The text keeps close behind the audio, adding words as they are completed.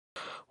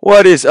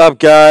What is up,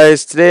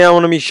 guys? Today I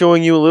want to be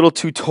showing you a little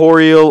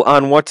tutorial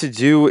on what to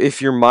do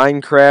if your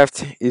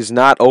Minecraft is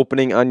not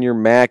opening on your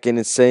Mac and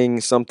it's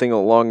saying something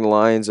along the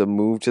lines of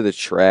move to the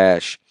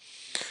trash.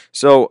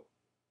 So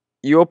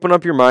you open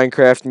up your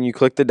Minecraft and you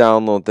click the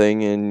download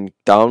thing and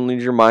download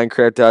your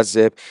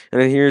Minecraft.zip,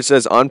 and then here it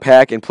says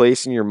unpack and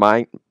place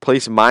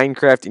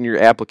Minecraft in your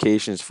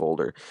applications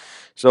folder.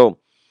 So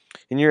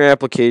in your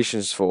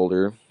applications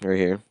folder right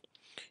here,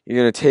 you're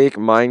going to take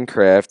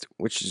Minecraft,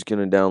 which is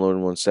going to download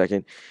in 1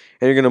 second,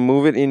 and you're going to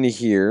move it into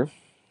here.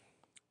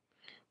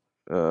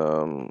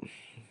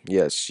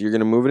 Yes, you're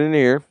going to move it in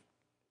here.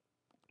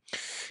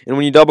 And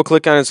when you double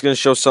click on it, it's going to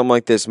show something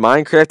like this.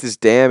 Minecraft is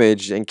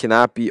damaged and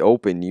cannot be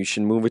opened. You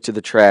should move it to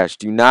the trash.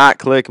 Do not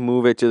click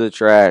move it to the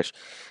trash.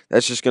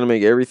 That's just going to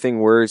make everything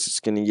worse. It's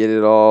going to get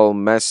it all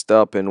messed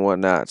up and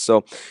whatnot.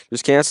 So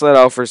just cancel that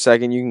out for a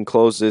second. You can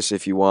close this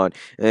if you want.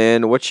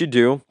 And what you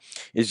do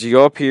is you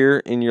go up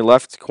here in your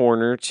left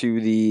corner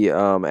to the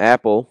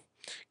Apple,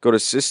 go to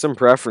System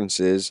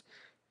Preferences,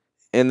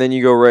 and then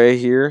you go right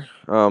here,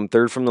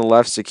 third from the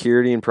left,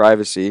 Security and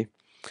Privacy.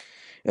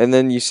 And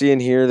then you see in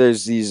here,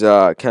 there's these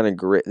kind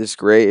of this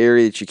gray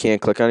area that you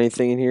can't click on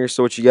anything in here.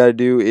 So what you got to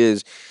do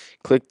is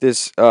click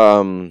this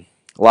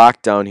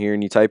lockdown here,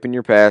 and you type in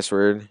your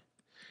password,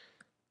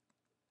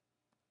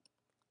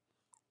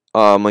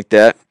 like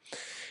that.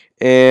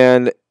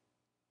 And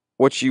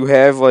what you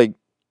have, like,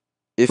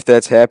 if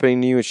that's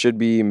happening to you, it should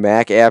be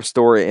Mac App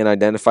Store and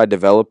identified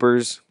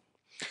developers.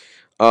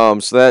 So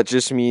that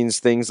just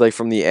means things like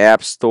from the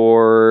App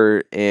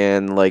Store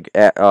and like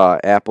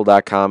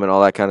Apple.com and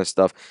all that kind of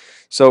stuff.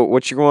 So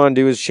what you're going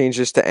to do is change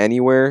this to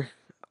anywhere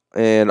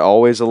and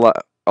always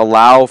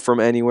allow from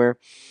anywhere.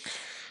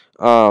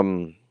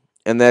 And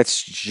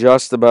that's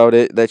just about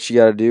it that you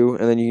got to do.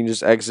 And then you can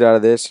just exit out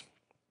of this.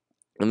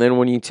 And then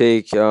when you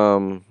take,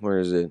 where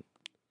is it?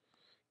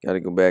 Got to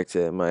go back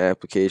to my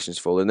applications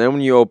folder. And then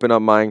when you open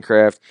up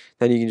Minecraft,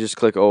 then you can just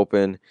click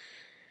open.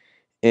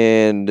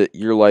 And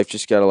your life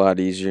just got a lot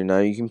easier. Now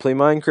you can play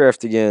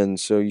Minecraft again,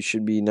 so you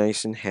should be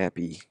nice and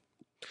happy.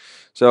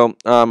 So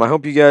I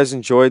hope you guys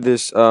enjoyed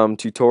this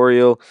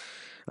tutorial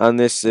on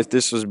this. If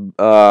this was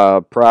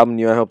a problem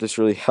I hope this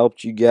really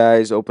helped you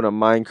guys open up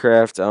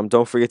Minecraft.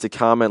 Don't forget to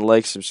comment,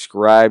 like,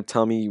 subscribe,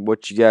 tell me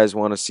what you guys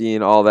want to see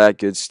and all that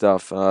good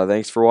stuff.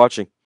 Thanks for watching.